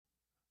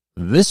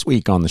This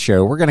week on the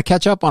show, we're going to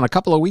catch up on a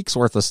couple of weeks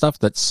worth of stuff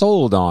that's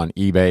sold on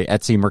eBay,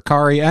 Etsy,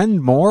 Mercari,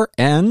 and more,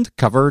 and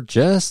cover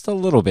just a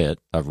little bit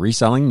of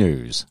reselling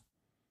news.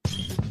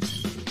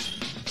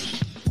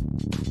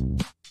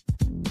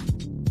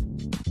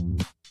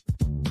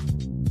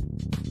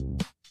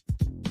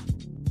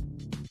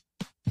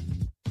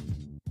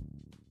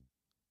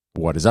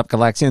 What is up,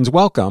 Galaxians?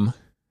 Welcome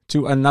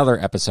to another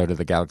episode of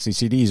the Galaxy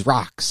CDs,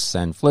 Rocks,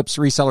 and Flips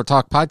Reseller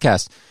Talk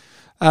podcast.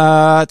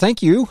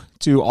 Thank you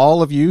to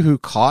all of you who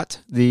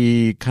caught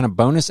the kind of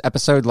bonus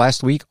episode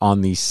last week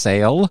on the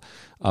sale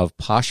of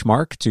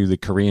Poshmark to the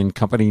Korean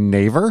company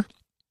Naver.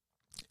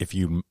 If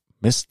you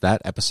missed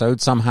that episode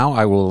somehow,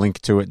 I will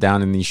link to it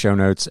down in the show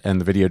notes and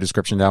the video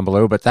description down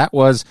below. But that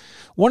was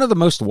one of the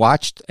most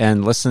watched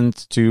and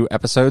listened to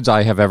episodes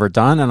I have ever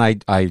done, and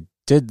I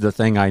did the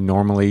thing I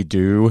normally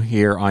do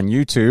here on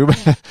YouTube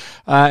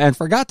and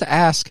forgot to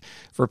ask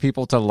for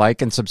people to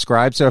like and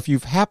subscribe. So if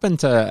you've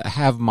happened to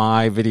have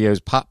my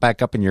videos pop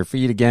back up in your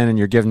feed again and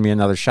you're giving me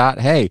another shot,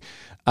 hey,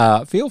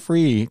 feel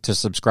free to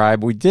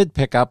subscribe. We did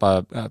pick up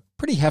a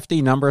pretty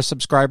hefty number of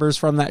subscribers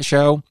from that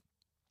show.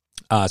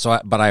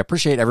 But I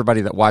appreciate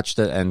everybody that watched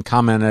it and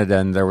commented,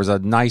 and there was a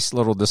nice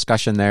little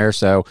discussion there.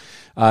 So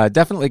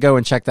definitely go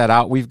and check that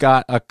out. We've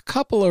got a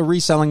couple of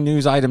reselling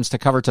news items to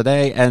cover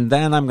today, and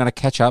then I'm going to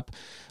catch up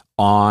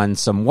on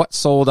some what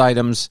sold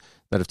items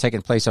that have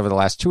taken place over the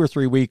last 2 or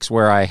 3 weeks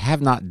where I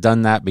have not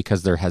done that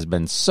because there has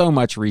been so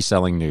much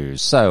reselling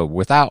news. So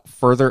without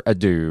further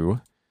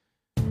ado,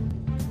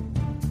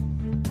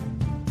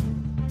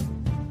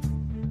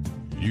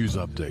 news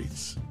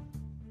updates.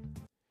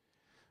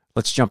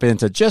 Let's jump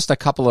into just a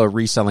couple of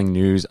reselling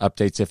news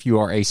updates. If you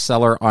are a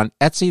seller on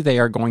Etsy, they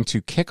are going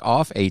to kick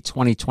off a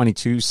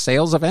 2022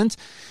 sales event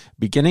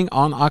beginning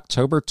on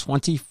October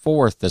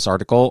 24th. This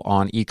article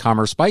on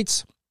e-commerce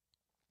Bytes.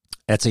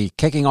 Etsy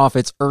kicking off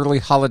its early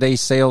holiday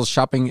sales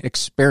shopping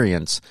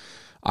experience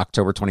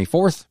October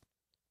 24th.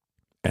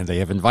 And they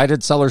have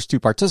invited sellers to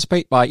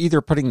participate by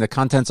either putting the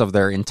contents of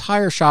their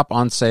entire shop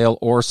on sale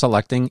or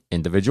selecting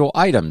individual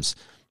items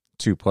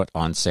to put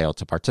on sale.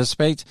 To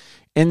participate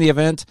in the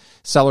event,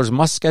 sellers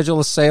must schedule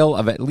a sale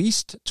of at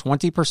least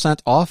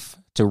 20% off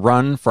to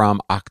run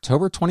from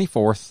October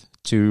 24th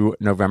to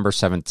November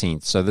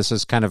 17th. So this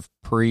is kind of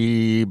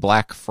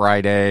pre-Black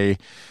Friday,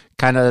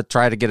 kind of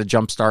try to get a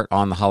jump start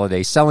on the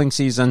holiday selling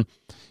season.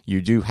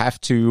 You do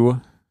have to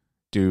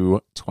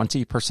do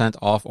 20%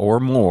 off or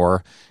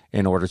more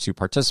in order to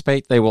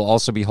participate. They will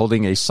also be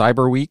holding a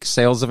Cyber Week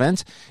sales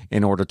event.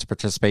 In order to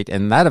participate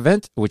in that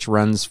event, which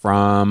runs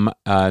from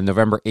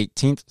November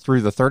 18th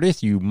through the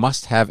 30th, you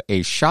must have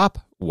a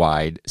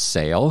shop-wide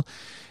sale,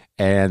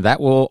 and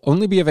that will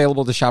only be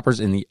available to shoppers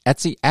in the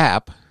Etsy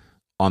app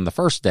on the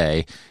first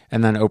day,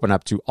 and then open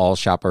up to all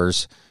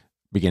shoppers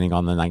beginning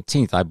on the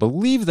 19th. I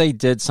believe they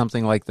did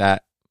something like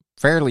that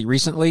fairly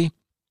recently,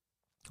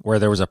 where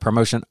there was a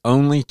promotion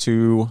only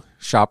to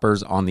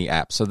shoppers on the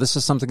app. So this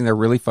is something they're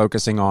really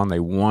focusing on. They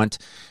want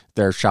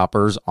their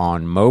shoppers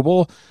on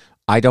mobile.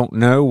 I don't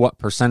know what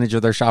percentage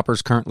of their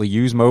shoppers currently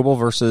use mobile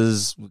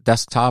versus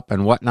desktop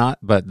and whatnot,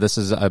 but this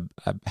is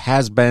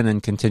has been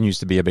and continues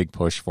to be a big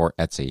push for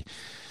Etsy.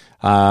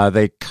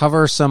 They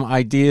cover some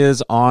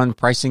ideas on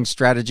pricing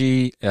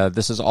strategy.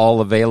 This is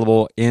all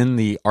available in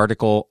the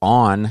article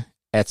on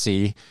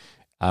Etsy.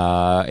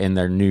 In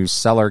their new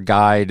seller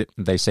guide,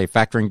 they say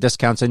factoring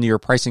discounts into your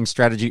pricing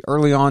strategy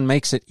early on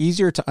makes it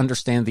easier to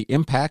understand the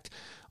impact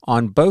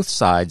on both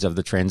sides of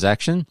the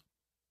transaction,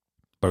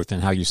 both in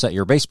how you set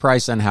your base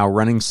price and how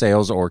running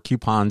sales or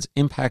coupons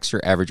impacts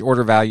your average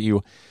order value,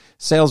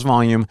 sales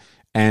volume,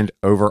 and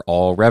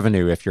overall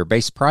revenue. If your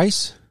base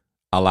price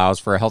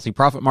allows for a healthy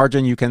profit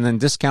margin, you can then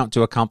discount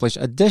to accomplish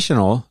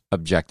additional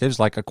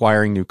objectives like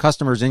acquiring new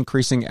customers,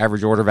 increasing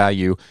average order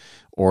value,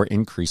 or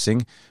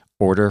increasing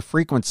order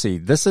frequency.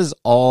 This is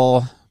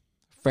all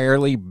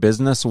fairly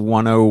business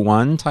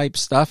 101 type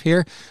stuff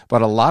here,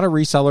 but a lot of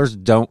resellers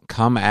don't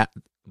come at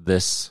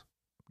this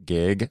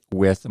gig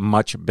with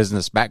much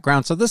business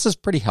background. So this is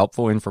pretty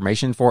helpful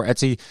information for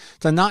Etsy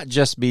to not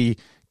just be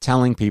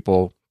telling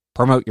people,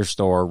 promote your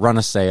store, run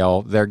a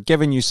sale. They're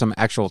giving you some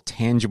actual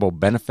tangible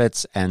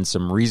benefits and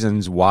some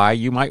reasons why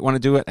you might want to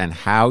do it and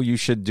how you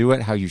should do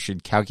it, how you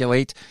should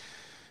calculate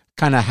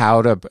kind of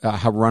how to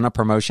run a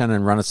promotion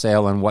and run a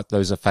sale and what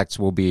those effects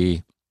will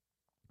be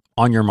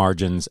on your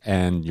margins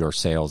and your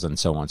sales and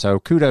so on. So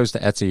kudos to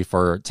Etsy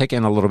for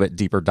taking a little bit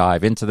deeper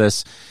dive into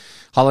this.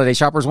 Holiday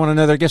shoppers want to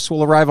know their gifts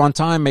will arrive on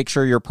time. Make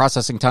sure your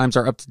processing times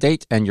are up to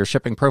date and your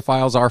shipping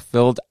profiles are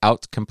filled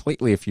out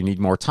completely. If you need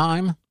more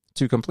time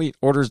to complete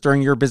orders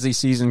during your busy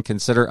season,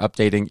 consider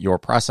updating your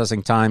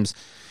processing times.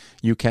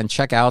 You can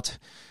check out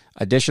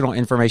additional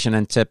information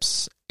and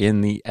tips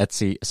in the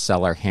Etsy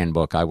Seller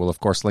Handbook. I will, of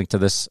course, link to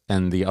this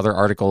and the other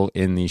article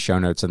in the show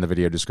notes and the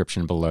video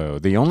description below.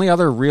 The only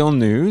other real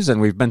news, and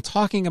we've been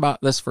talking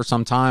about this for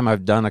some time,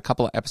 I've done a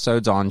couple of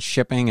episodes on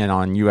shipping and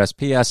on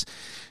USPS.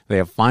 They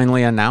have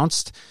finally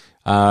announced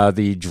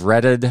the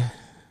dreaded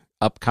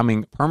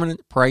upcoming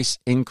permanent price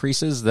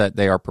increases that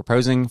they are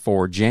proposing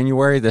for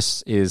January.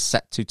 This is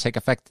set to take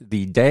effect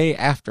the day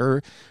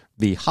after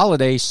the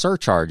holiday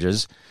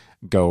surcharges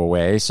go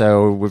away.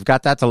 So we've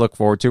got that to look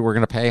forward to. We're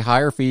going to pay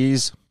higher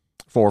fees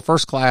for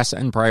first class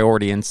and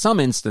priority in some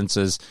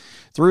instances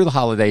through the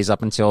holidays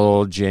up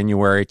until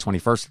January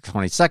 21st or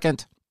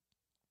 22nd.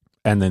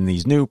 And then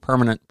these new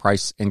permanent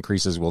price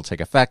increases will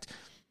take effect.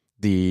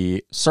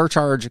 The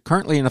surcharge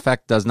currently in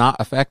effect does not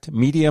affect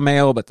media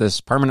mail, but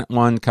this permanent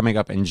one coming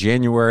up in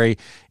January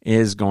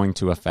is going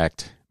to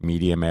affect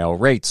media mail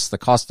rates. The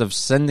cost of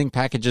sending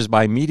packages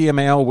by media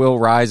mail will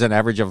rise an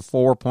average of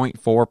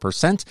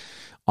 4.4%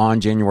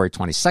 on January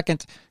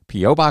 22nd.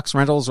 P.O. Box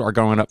rentals are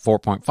going up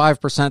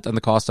 4.5%, and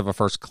the cost of a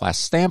first-class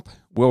stamp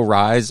will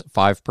rise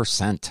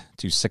 5%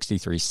 to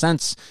 63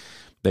 cents.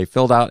 They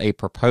filled out a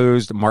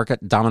proposed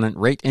market-dominant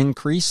rate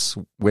increase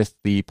with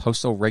the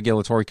Postal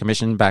Regulatory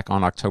Commission back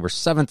on October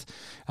 7th,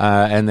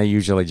 and they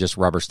usually just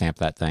rubber stamp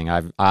that thing.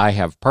 I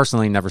have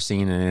personally never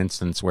seen an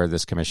instance where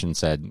this commission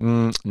said,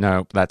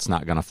 no, that's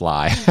not going to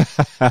fly.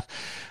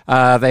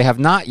 They have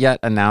not yet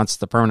announced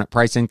the permanent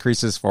price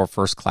increases for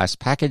first-class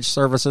package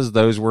services.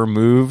 Those were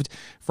moved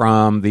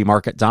from the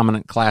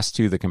market-dominant class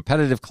to the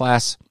competitive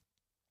class.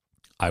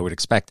 I would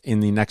expect in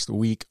the next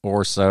week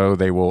or so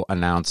they will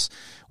announce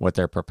what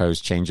their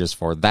proposed changes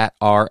for that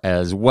are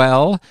as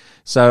well.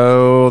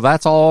 So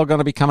that's all going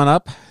to be coming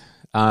up.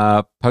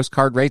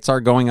 Postcard rates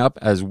are going up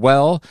as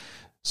well.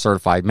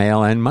 Certified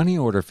mail and money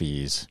order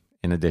fees,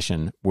 in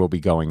addition, will be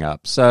going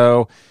up.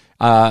 So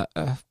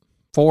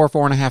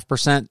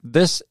 4.5%.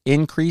 This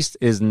increase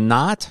is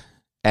not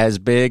as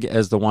big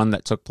as the one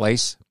that took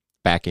place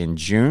back in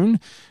June,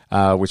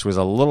 which was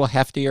a little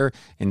heftier.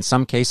 In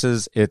some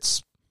cases,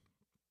 it's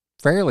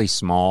fairly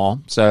small.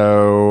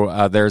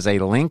 So there's a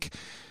link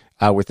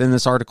within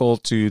this article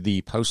to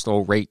the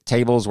postal rate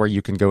tables where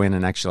you can go in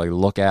and actually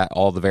look at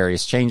all the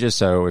various changes.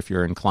 So if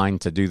you're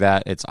inclined to do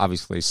that, it's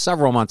obviously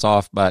several months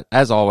off. But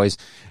as always,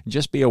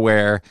 just be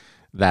aware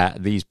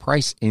that these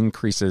price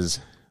increases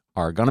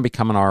are going to be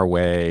coming our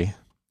way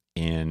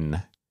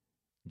in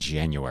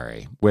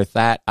January. With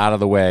that out of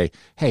the way,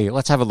 hey,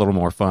 let's have a little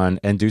more fun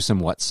and do some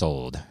What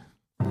Sold.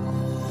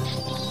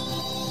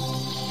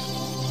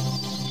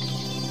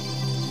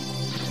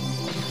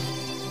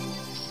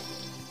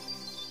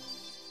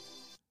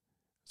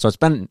 So it's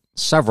been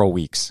several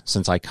weeks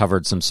since I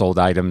covered some sold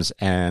items,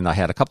 and I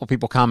had a couple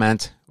people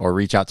comment or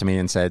reach out to me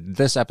and said,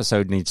 this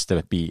episode needs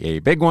to be a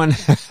big one.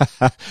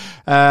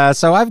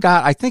 So I've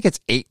got, I think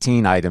it's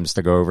 18 items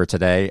to go over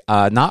today,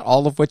 not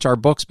all of which are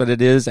books, but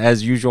it is,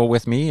 as usual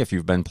with me, if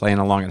you've been playing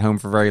along at home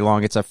for very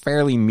long, it's a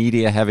fairly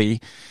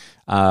media-heavy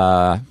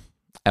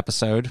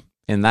episode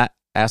in that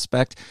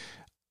aspect.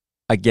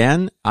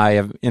 Again, I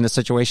am in a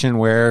situation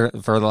where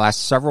for the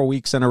last several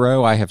weeks in a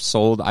row, I have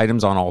sold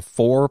items on all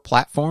 4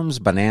 platforms,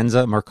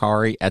 Bonanza,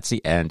 Mercari,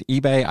 Etsy, and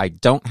eBay. I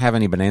don't have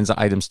any Bonanza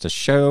items to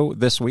show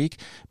this week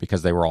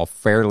because they were all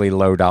fairly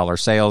low dollar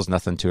sales,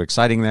 nothing too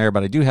exciting there,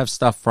 but I do have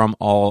stuff from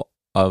all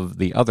of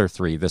the other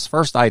 3. This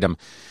first item,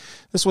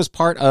 this was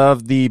part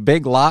of the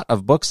big lot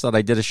of books that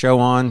I did a show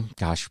on,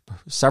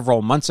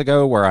 several months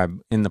ago, where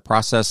I'm in the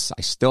process.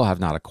 I still have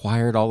not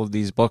acquired all of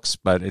these books,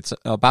 but it's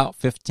about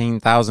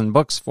 15,000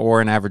 books for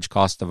an average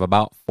cost of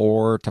about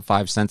 4 to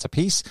 5 cents a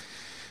piece.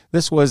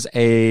 This was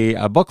a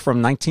book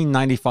from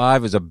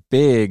 1995. It was a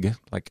big,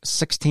 like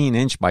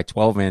 16-inch by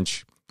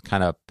 12-inch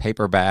kind of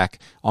paperback,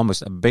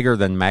 almost bigger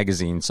than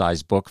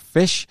magazine-sized book.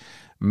 Fish,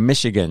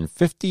 Michigan,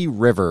 50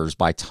 Rivers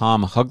by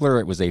Tom Hugler.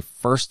 It was a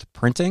first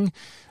printing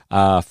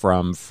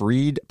from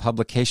Freed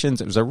Publications.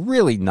 It was a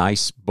really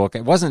nice book.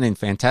 It wasn't in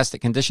fantastic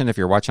condition. If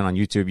you're watching on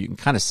YouTube, you can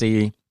kind of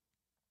see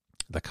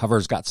the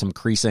cover's got some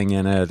creasing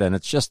in it, and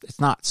it's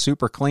not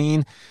super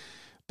clean,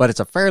 but it's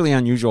a fairly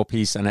unusual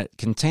piece, and it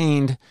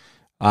contained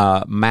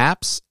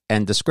maps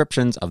and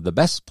descriptions of the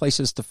best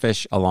places to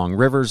fish along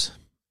rivers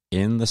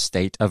in the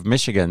state of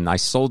Michigan. I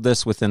sold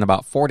this within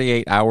about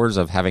 48 hours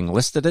of having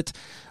listed it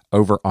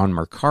over on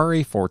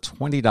Mercari for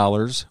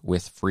 $20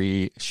 with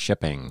free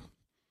shipping.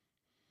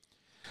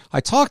 I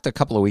talked a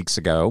couple of weeks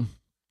ago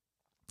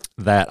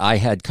that I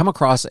had come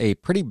across a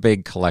pretty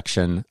big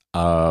collection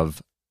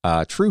of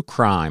true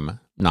crime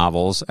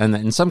novels, and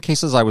in some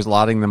cases I was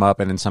lotting them up,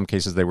 and in some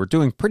cases they were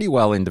doing pretty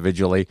well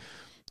individually.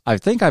 I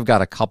think I've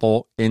got a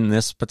couple in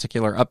this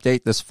particular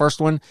update. This first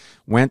one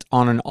went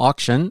on an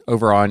auction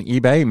over on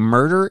eBay.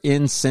 Murder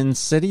in Sin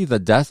City, The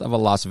Death of a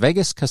Las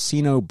Vegas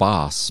Casino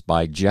Boss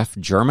by Jeff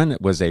German.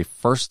 It was a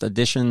first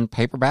edition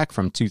paperback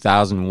from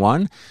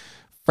 2001.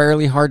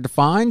 Fairly hard to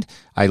find.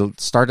 I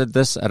started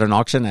this at an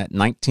auction at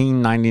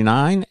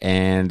 $19.99,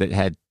 and it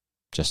had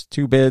just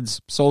 2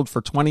 bids, sold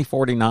for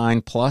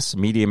 $20.49 plus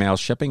media mail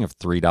shipping of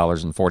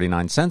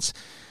 $3.49.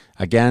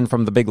 Again,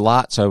 from the big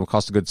lot, so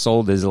cost of goods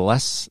sold is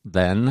less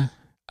than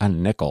a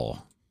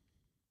nickel.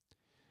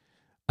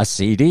 A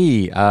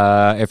CD.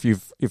 If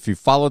you've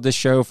followed this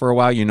show for a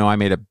while, you know I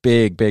made a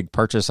big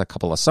purchase a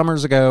couple of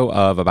summers ago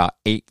of about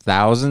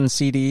 8,000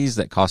 CDs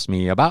that cost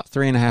me about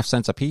 3.5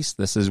 cents a piece.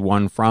 This is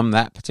one from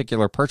that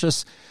particular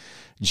purchase.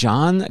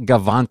 John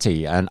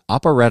Gavanti, an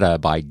operetta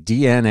by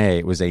DNA.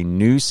 It was a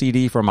new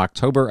CD from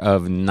October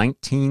of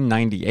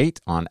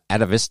 1998 on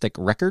Atavistic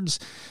Records.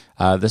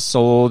 This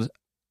sold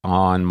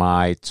on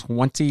my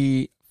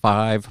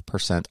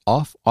 25%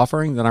 off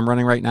offering that I'm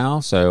running right now.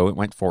 So it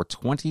went for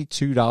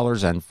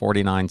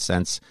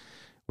 $22.49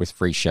 with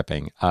free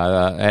shipping.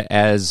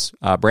 As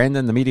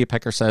Brandon, the media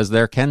picker, says,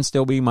 there can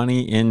still be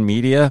money in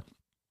media.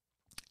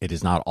 It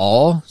is not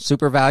all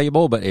super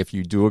valuable, but if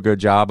you do a good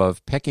job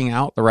of picking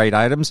out the right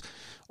items,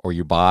 or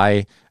you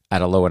buy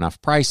at a low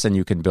enough price, and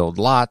you can build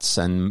lots,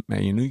 and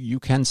you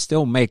can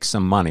still make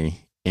some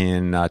money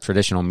in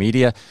traditional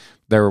media.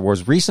 There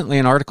was recently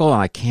an article, and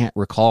I can't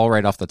recall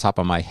right off the top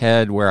of my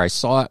head where I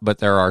saw it, but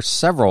there are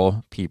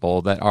several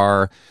people that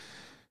are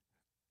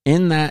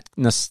in that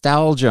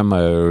nostalgia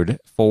mode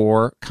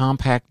for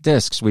compact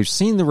discs. We've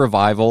seen the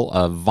revival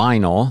of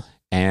vinyl,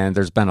 and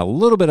there's been a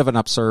little bit of an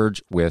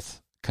upsurge with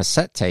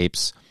cassette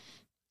tapes.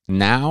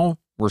 Now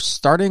we're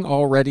starting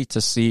already to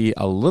see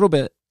a little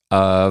bit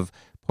of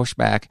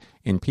pushback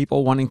in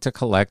people wanting to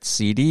collect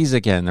CDs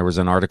again. There was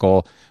an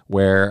article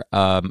where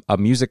a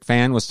music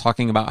fan was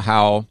talking about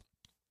how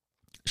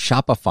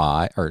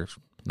Spotify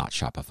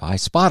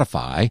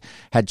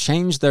had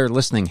changed their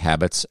listening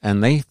habits,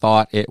 and they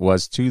thought it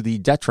was to the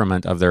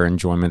detriment of their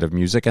enjoyment of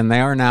music, and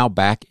they are now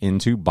back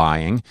into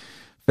buying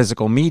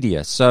physical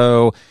media.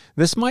 So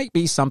this might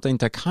be something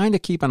to kind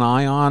of keep an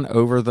eye on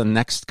over the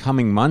next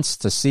coming months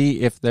to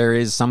see if there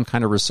is some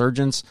kind of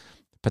resurgence,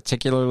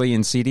 particularly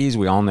in CDs.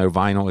 We all know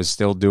vinyl is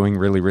still doing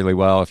really, really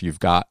well. If you've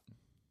got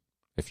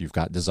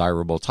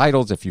desirable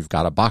titles, if you've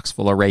got a box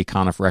full of Ray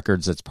Conniff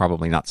records, it's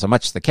probably not so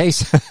much the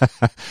case.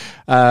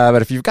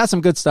 But if you've got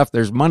some good stuff,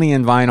 there's money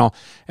in vinyl,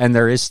 and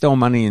there is still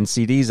money in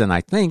CDs, and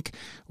I think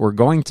we're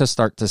going to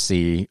start to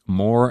see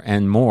more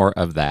and more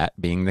of that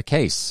being the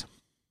case.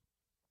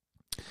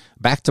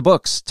 Back to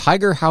books.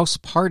 Tiger House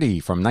Party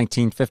from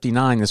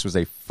 1959. This was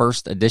a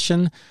first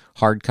edition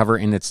hardcover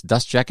in its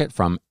dust jacket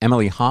from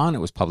Emily Hahn.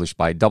 It was published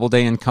by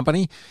Doubleday and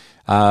Company.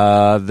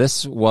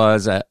 This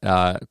was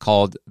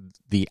called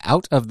The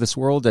Out of This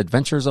World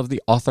Adventures of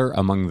the Author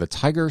Among the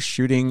Tiger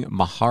Shooting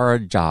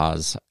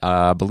Maharajas.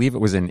 I believe it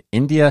was in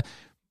India.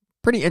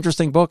 Pretty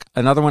interesting book.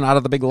 Another one out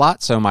of the big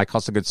lot, so my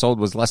cost of goods sold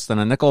was less than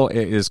a nickel.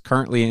 It is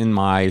currently in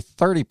my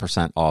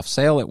 30% off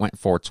sale. It went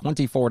for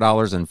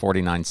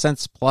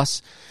 $24.49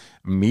 plus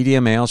media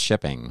mail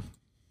shipping.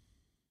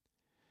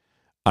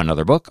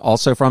 Another book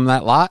also from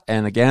that lot,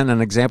 and again,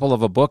 an example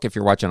of a book. If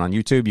you're watching on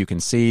YouTube, you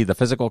can see the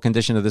physical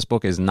condition of this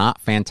book is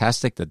not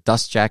fantastic. The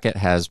dust jacket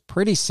has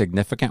pretty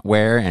significant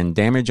wear and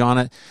damage on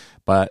it,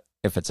 but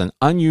if it's an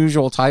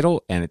unusual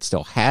title and it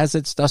still has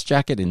its dust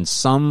jacket in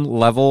some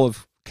level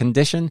of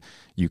condition,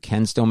 you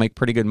can still make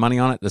pretty good money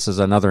on it. This is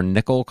another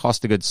nickel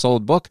cost of goods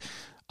sold book.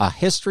 A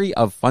History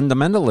of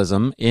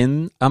Fundamentalism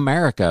in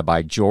America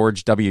by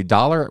George W.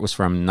 Dollar. It was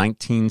from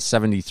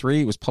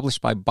 1973. It was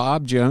published by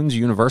Bob Jones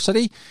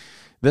University.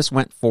 This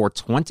went for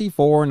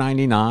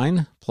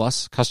 $24.99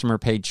 plus customer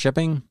paid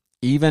shipping,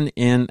 even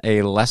in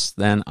a less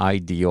than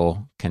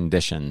ideal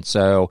condition.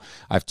 So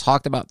I've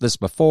talked about this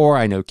before.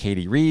 I know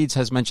Katie Reeds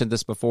has mentioned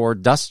this before.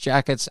 Dust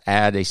jackets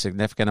add a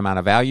significant amount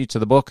of value to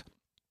the book,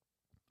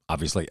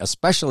 obviously,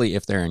 especially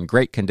if they're in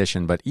great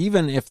condition. But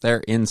even if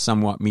they're in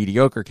somewhat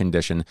mediocre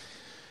condition,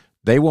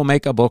 they will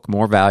make a book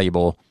more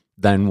valuable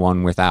than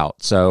one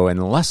without. So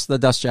unless the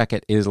dust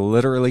jacket is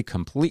literally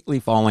completely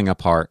falling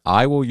apart,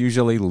 I will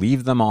usually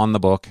leave them on the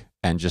book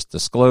and just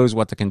disclose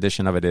what the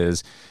condition of it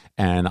is,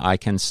 and I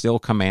can still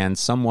command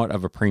somewhat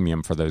of a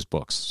premium for those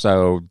books.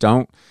 So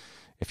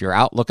if you're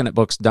out looking at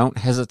books, don't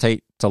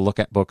hesitate to look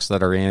at books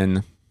that are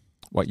in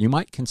what you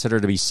might consider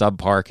to be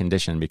subpar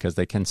condition, because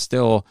they can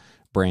still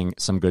bring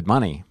some good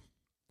money.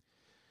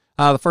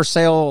 The first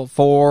sale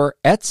for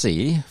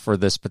Etsy for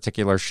this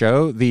particular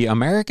show, The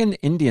American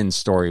Indian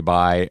Story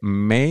by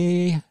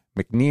May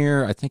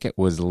McNear. I think it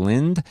was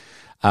Lind.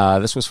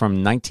 This was from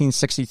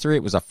 1963.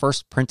 It was a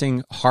first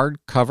printing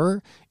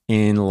hardcover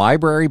in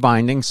library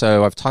binding.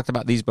 So I've talked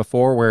about these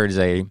before, where it is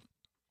a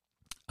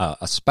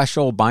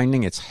special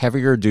binding. It's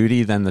heavier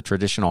duty than the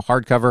traditional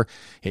hardcover.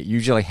 It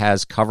usually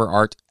has cover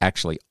art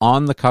actually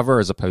on the cover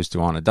as opposed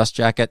to on a dust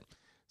jacket.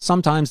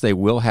 Sometimes they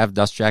will have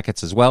dust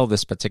jackets as well.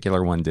 This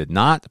particular one did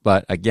not.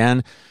 But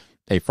again,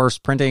 a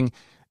first printing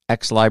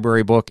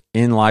ex-library book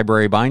in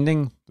library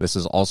binding. This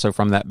is also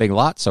from that big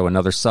lot. So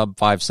another sub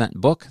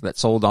 5-cent book that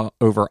sold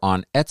over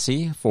on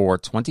Etsy for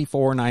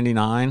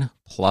 $24.99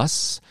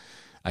 plus,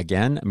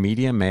 again,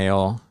 media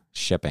mail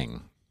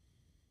shipping.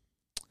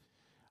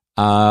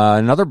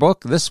 Another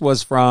book. This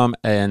was from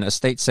an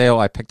estate sale.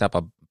 I picked up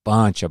a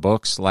bunch of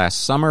books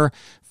last summer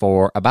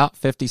for about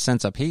 50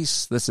 cents a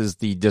piece. This is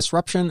The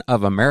Disruption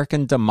of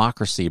American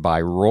Democracy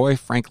by Roy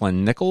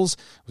Franklin Nichols.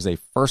 It was a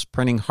first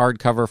printing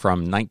hardcover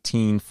from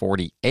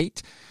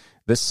 1948.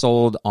 This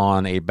sold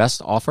on a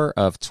best offer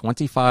of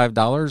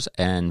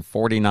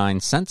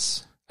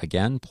 $25.49,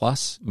 again,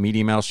 plus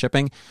media mail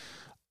shipping.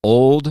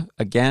 Old,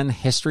 again,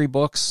 history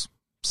books,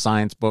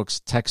 science books,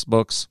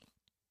 textbooks,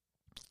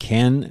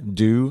 can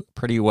do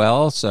pretty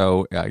well.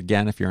 So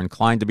again, if you're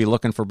inclined to be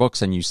looking for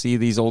books and you see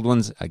these old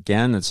ones,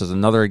 again, this is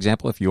another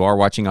example. If you are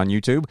watching on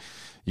YouTube,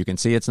 you can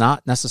see it's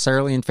not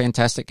necessarily in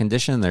fantastic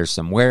condition. There's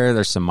some wear,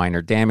 there's some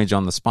minor damage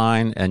on the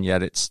spine, and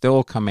yet it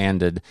still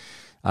commanded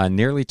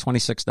nearly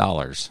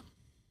 $26.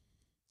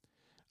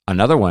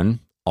 Another one,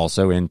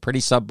 also in pretty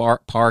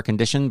subpar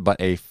condition, but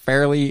a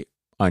fairly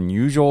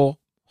unusual,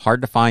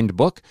 hard-to-find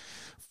book,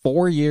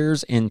 4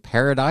 Years in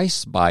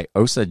Paradise by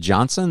Osa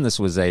Johnson. This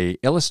was a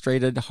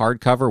illustrated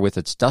hardcover with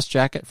its dust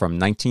jacket from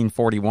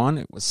 1941.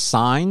 It was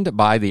signed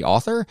by the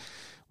author,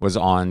 was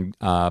on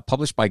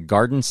published by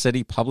Garden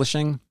City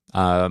Publishing.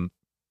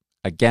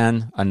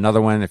 Again,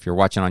 another one, if you're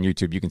watching on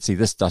YouTube, you can see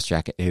this dust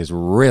jacket is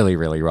really,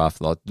 really rough.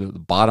 The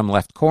bottom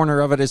left corner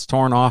of it is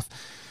torn off.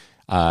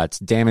 It's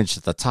damaged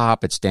at the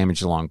top. It's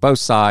damaged along both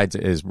sides.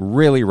 It is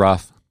really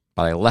rough.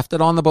 But I left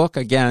it on the book,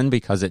 again,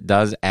 because it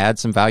does add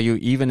some value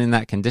even in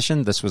that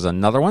condition. This was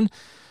another one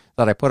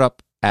that I put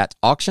up at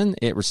auction.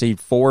 It received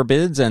 4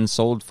 bids and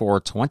sold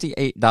for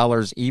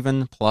 $28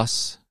 even,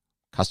 plus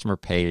customer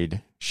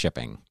paid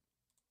shipping.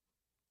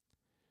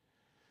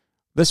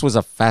 This was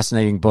a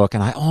fascinating book,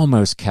 and I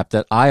almost kept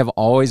it. I have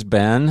always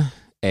been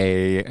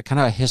a kind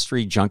of a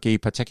history junkie,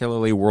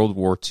 particularly World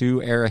War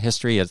II era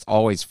history. It's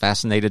always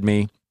fascinated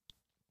me.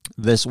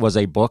 This was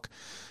a book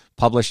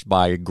published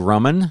by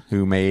Grumman,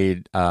 who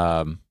made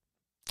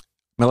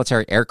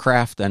military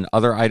aircraft and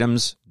other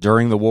items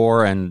during the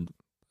war, and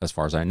as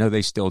far as I know,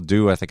 they still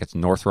do. I think it's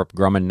Northrop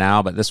Grumman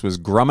now, but this was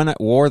Grumman at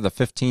War, the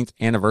 15th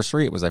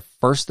anniversary. It was a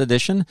first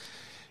edition,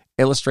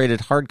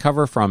 illustrated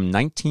hardcover from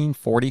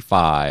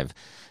 1945.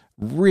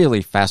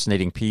 Really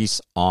fascinating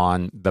piece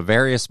on the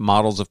various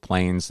models of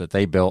planes that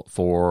they built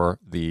for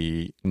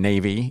the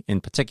Navy in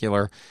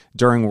particular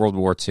during World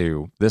War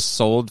II. This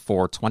sold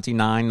for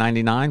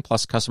 $29.99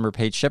 plus customer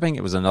paid shipping.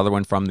 It was another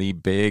one from the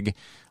big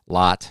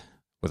lot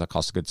with a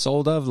cost of goods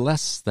sold of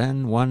less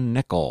than 1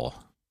 nickel.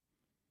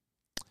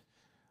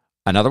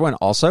 Another one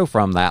also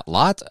from that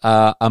lot,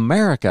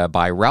 America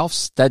by Ralph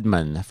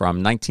Steadman from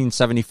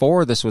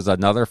 1974. This was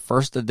another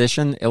first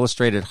edition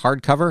illustrated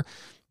hardcover.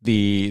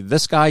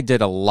 This guy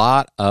did a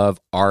lot of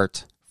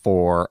art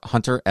for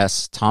Hunter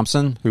S.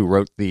 Thompson, who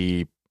wrote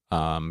the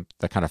kind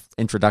of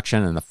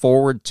introduction and the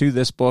foreword to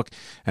this book,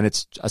 and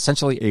it's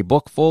essentially a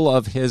book full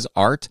of his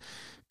art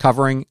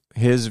covering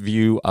his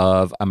view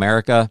of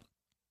America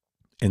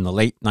in the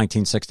late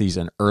 1960s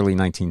and early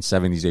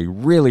 1970s. A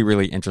really,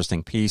 really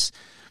interesting piece.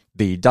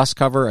 The dust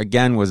cover,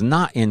 again, was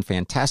not in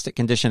fantastic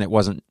condition. It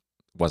wasn't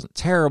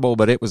terrible,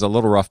 but it was a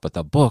little rough, but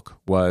the book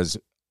was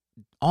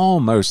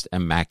almost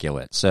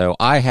immaculate. So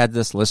I had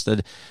this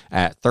listed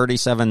at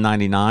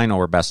 $37.99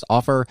 or best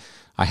offer.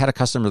 I had a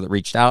customer that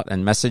reached out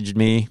and messaged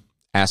me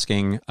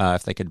asking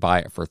if they could buy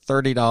it for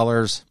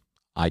 $30.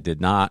 I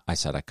did not. I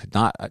said I could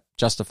not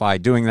justify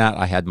doing that.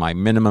 I had my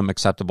minimum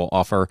acceptable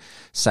offer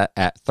set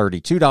at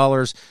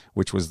 $32,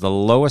 which was the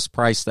lowest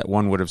price that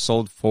one would have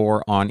sold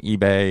for on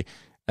eBay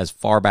as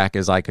far back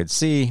as I could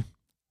see.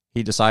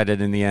 He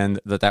decided in the end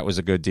that that was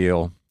a good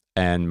deal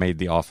and made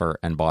the offer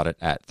and bought it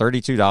at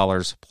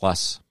 $32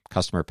 plus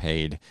customer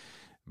paid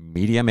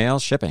media mail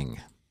shipping.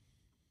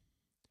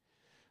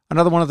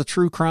 Another one of the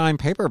true crime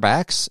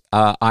paperbacks,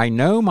 I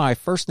Know My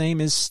First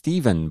Name is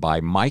Steven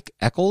by Mike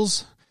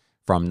Eccles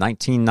from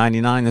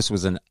 1999. This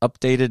was an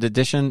updated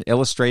edition,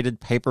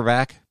 illustrated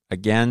paperback.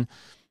 Again,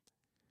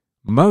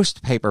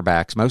 most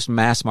paperbacks, most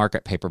mass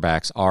market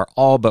paperbacks are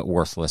all but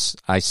worthless.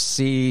 I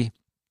see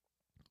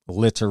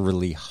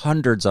literally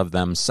hundreds of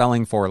them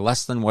selling for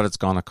less than what it's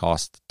going to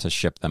cost to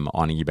ship them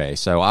on eBay.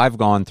 So I've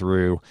gone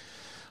through,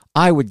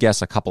 I would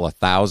guess, a couple of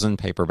thousand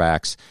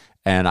paperbacks,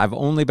 and I've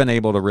only been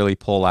able to really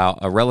pull out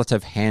a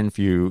relative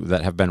handful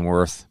that have been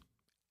worth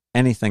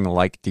anything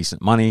like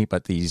decent money.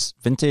 But these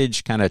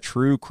vintage kind of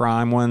true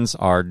crime ones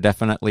are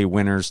definitely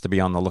winners to be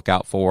on the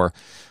lookout for.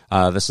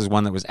 This is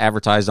one that was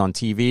advertised on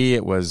TV.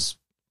 It was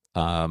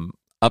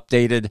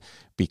updated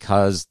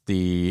because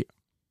the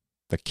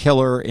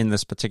killer in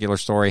this particular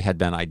story had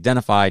been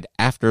identified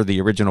after the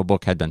original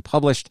book had been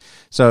published.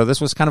 So this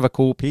was kind of a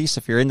cool piece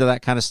if you're into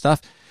that kind of stuff.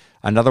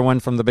 Another one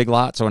from the big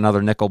lot, so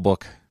another nickel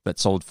book that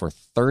sold for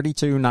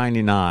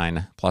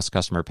 $32.99 plus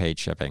customer paid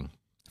shipping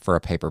for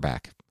a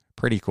paperback.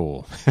 Pretty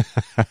cool.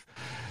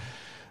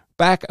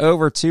 Back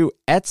over to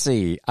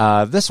Etsy.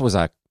 This was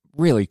a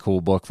really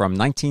cool book from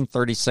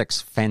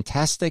 1936,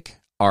 Fantastic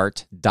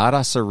Art, Dada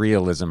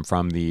Surrealism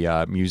from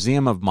the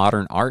Museum of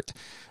Modern Art.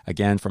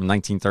 Again, from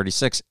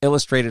 1936,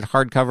 illustrated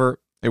hardcover.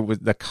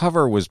 The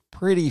cover was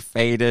pretty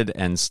faded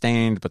and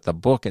stained, but the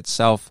book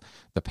itself,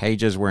 the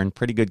pages were in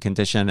pretty good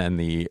condition, and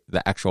the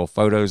actual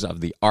photos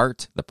of the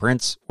art, the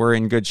prints, were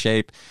in good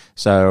shape.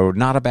 So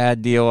not a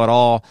bad deal at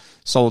all.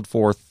 Sold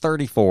for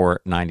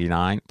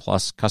 $34.99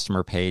 plus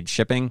customer paid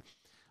shipping.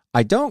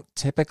 I don't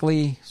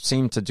typically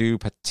seem to do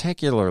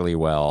particularly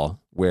well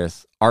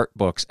with art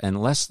books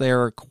unless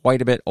they're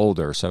quite a bit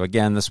older. So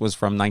again, this was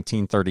from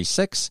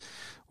 1936,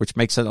 which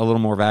makes it a little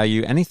more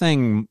value.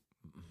 Anything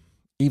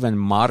even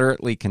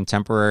moderately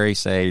contemporary,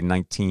 say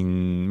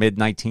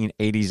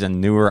mid-1980s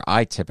and newer,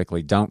 I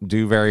typically don't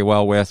do very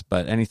well with,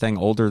 but anything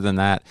older than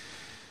that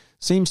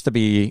seems to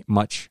be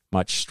much,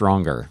 much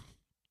stronger.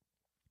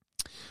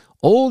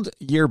 Old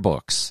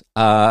yearbooks.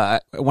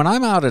 When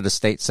I'm out at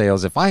estate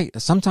sales,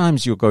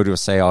 sometimes you'll go to a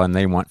sale and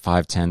they want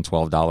 $5, $10,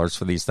 $12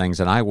 for these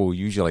things, and I will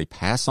usually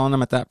pass on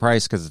them at that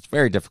price because it's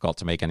very difficult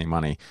to make any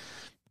money.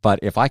 But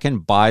if I can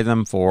buy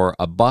them for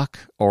 $1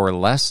 or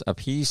less a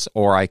piece,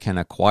 or I can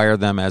acquire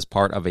them as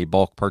part of a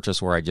bulk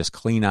purchase where I just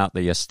clean out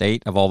the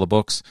estate of all the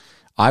books,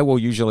 I will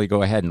usually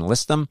go ahead and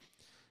list them.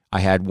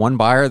 I had one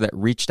buyer that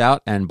reached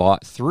out and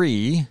bought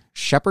 3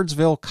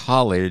 Shepherdsville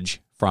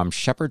College from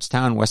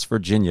Shepherdstown, West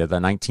Virginia, the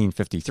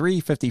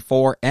 1953,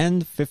 54,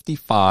 and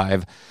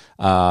 55.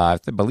 I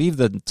believe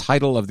the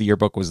title of the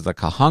yearbook was the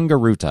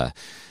Kahangaruta.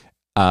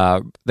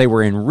 They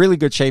were in really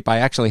good shape. I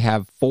actually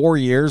have 4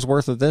 years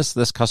worth of this.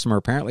 This customer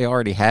apparently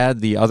already had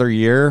the other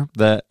year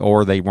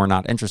or they were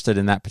not interested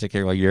in that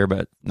particular year,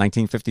 but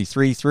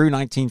 1953 through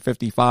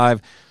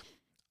 1955.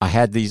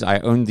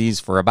 I owned these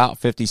for about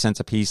 50 cents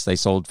a piece. They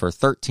sold for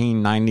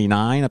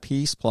 $13.99 a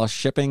piece plus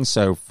shipping,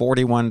 so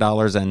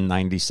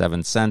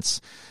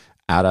 $41.97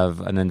 out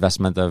of an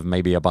investment of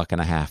maybe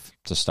 $1.50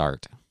 to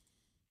start.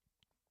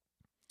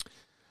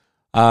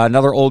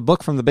 Another old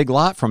book from the Big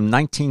Lot from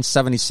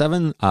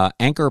 1977,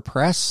 Anchor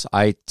Press.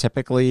 I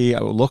typically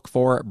look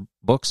for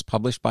books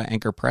published by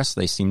Anchor Press.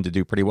 They seem to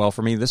do pretty well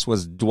for me. This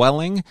was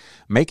Dwelling,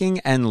 Making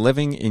and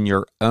Living in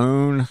Your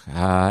Own.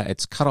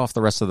 It's cut off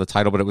the rest of the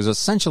title, but it was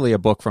essentially a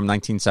book from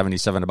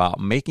 1977 about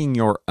making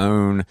your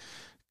own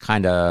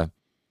kind of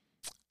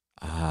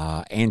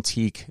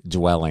antique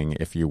dwelling,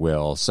 if you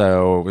will.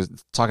 So it was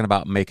talking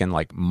about making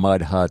like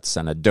mud huts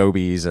and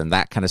adobes and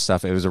that kind of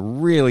stuff. It was a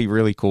really,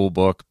 really cool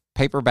book.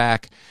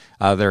 Paperback.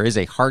 There is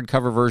a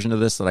hardcover version of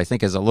this that I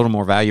think is a little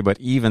more value, but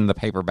even the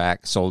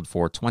paperback sold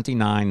for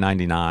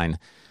 $29.99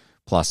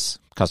 plus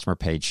customer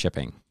paid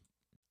shipping.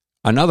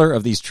 Another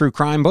of these true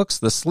crime books,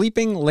 The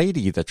Sleeping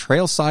Lady, The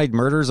Trailside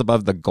Murders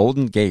Above the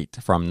Golden Gate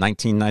from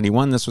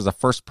 1991. This was a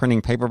first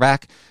printing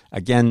paperback.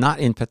 Again, not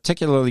in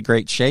particularly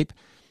great shape.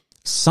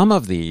 Some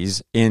of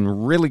these in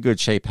really good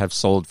shape have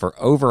sold for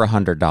over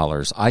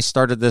 $100. I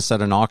started this at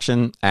an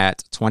auction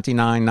at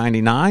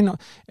 $29.99,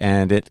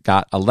 and it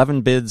got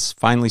 11 bids,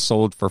 finally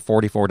sold for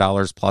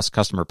 $44 plus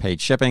customer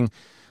paid shipping.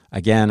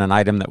 Again, an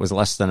item that was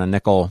less than a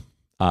nickel.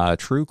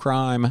 True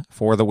crime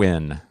for the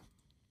win.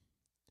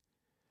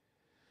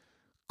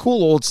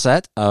 Cool old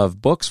set of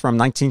books from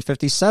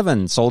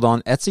 1957 sold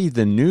on Etsy,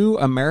 The New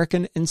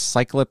American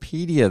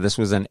Encyclopedia. This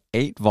was an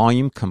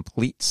 8-volume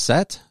complete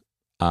set.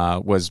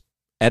 Was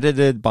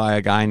edited by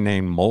a guy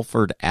named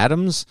Mulford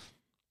Adams.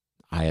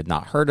 I had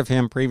not heard of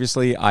him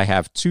previously. I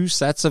have 2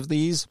 sets of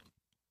these.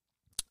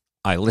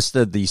 I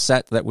listed the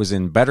set that was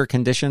in better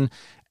condition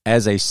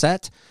as a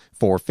set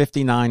for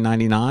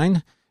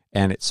 $59.99,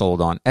 and it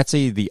sold on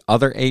Etsy. The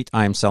other 8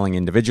 I am selling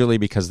individually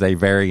because they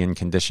vary in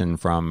condition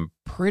from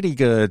pretty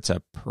good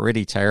to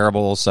pretty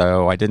terrible,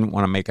 so I didn't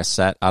want to make a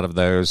set out of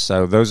those.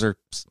 So those are,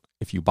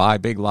 if you buy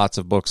big lots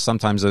of books,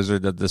 sometimes those are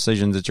the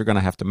decisions that you're going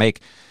to have to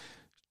make.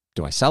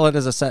 Do I sell it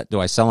as a set?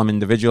 Do I sell them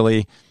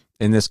individually?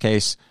 In this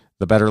case,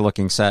 the better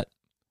looking set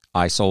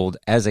I sold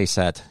as a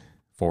set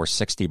for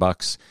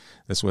 $60.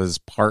 This was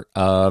part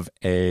of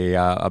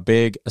a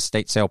big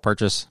estate sale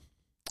purchase.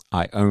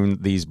 I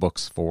owned these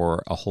books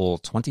for a whole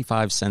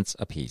 25 cents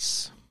a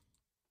piece.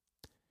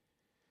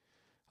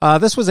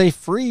 This was a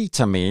free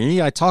to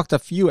me. I talked a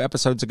few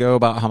episodes ago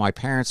about how my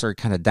parents are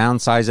kind of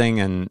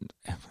downsizing, and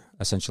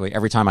essentially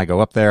every time I go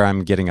up there,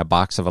 I'm getting a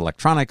box of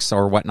electronics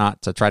or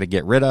whatnot to try to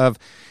get rid of.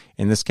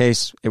 In this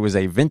case, it was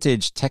a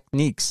vintage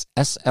Technics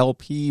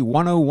SLP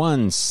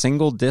 101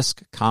 single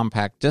disc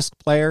compact disc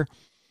player.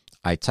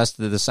 I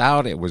tested this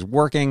out. It was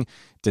working.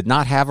 Did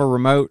not have a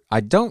remote. I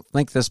don't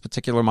think this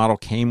particular model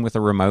came with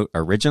a remote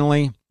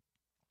originally.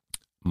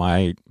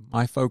 My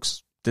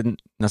folks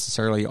didn't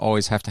necessarily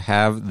always have to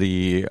have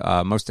the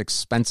most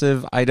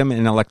expensive item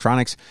in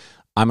electronics.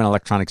 I'm an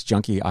electronics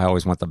junkie. I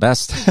always want the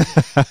best.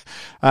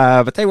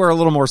 But they were a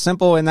little more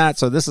simple in that.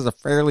 So this is a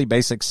fairly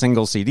basic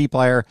single CD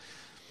player.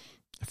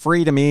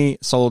 Free to me,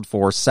 sold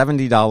for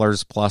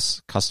 $70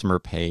 plus customer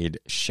paid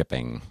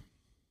shipping.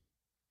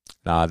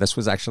 This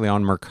was actually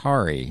on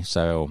Mercari,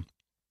 so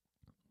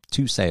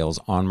 2 sales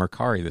on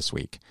Mercari this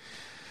week.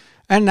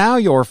 And now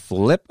your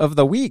flip of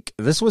the week.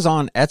 This was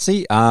on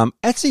Etsy.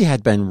 Etsy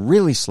had been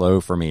really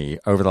slow for me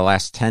over the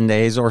last 10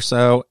 days or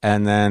so,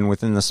 and then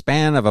within the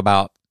span of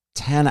about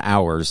 10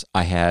 hours,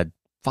 I had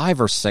 5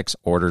 or 6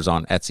 orders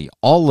on Etsy,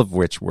 all of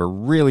which were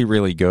really,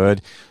 really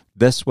good.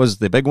 This was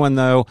the big one,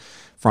 though,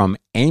 from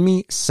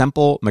Amy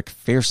Semple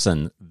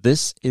McPherson.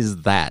 This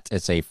is that.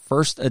 It's a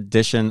first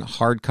edition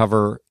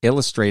hardcover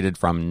illustrated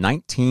from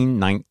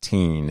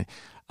 1919.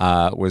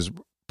 Was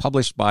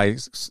published by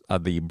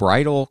the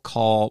Bridal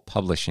Call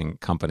Publishing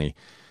Company.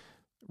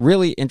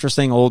 Really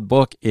interesting old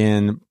book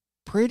in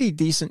pretty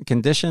decent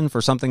condition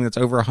for something that's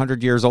over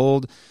 100 years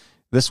old.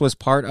 This was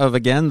part of,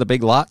 again, the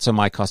big lot, so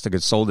my cost of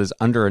goods sold is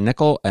under a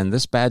nickel, and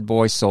this bad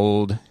boy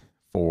sold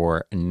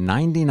for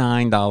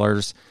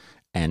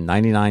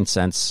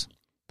 $99.99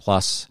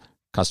 plus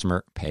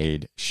customer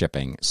paid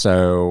shipping.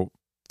 So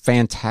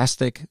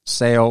fantastic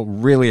sale.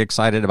 Really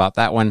excited about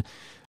that one.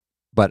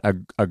 But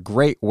a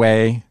great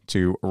way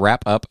to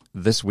wrap up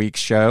this week's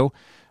show.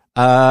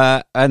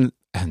 And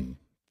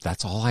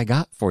that's all I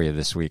got for you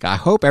this week. I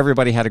hope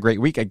everybody had a great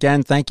week.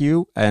 Again, thank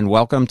you and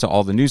welcome to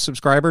all the new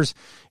subscribers.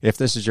 If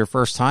this is your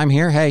first time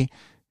here, hey,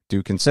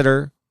 do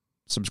consider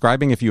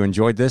subscribing if you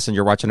enjoyed this and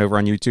you're watching over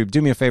on YouTube.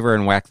 Do me a favor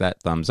and whack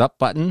that thumbs up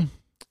button.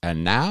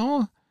 And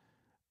now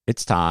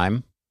it's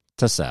time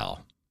to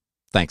sell.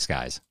 Thanks,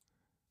 guys.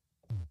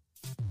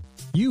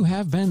 You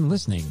have been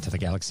listening to the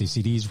Galaxy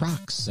CDs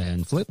Rocks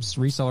and Flips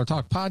Reseller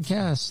Talk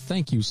podcast.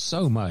 Thank you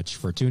so much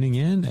for tuning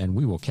in, and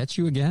we will catch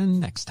you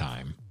again next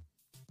time.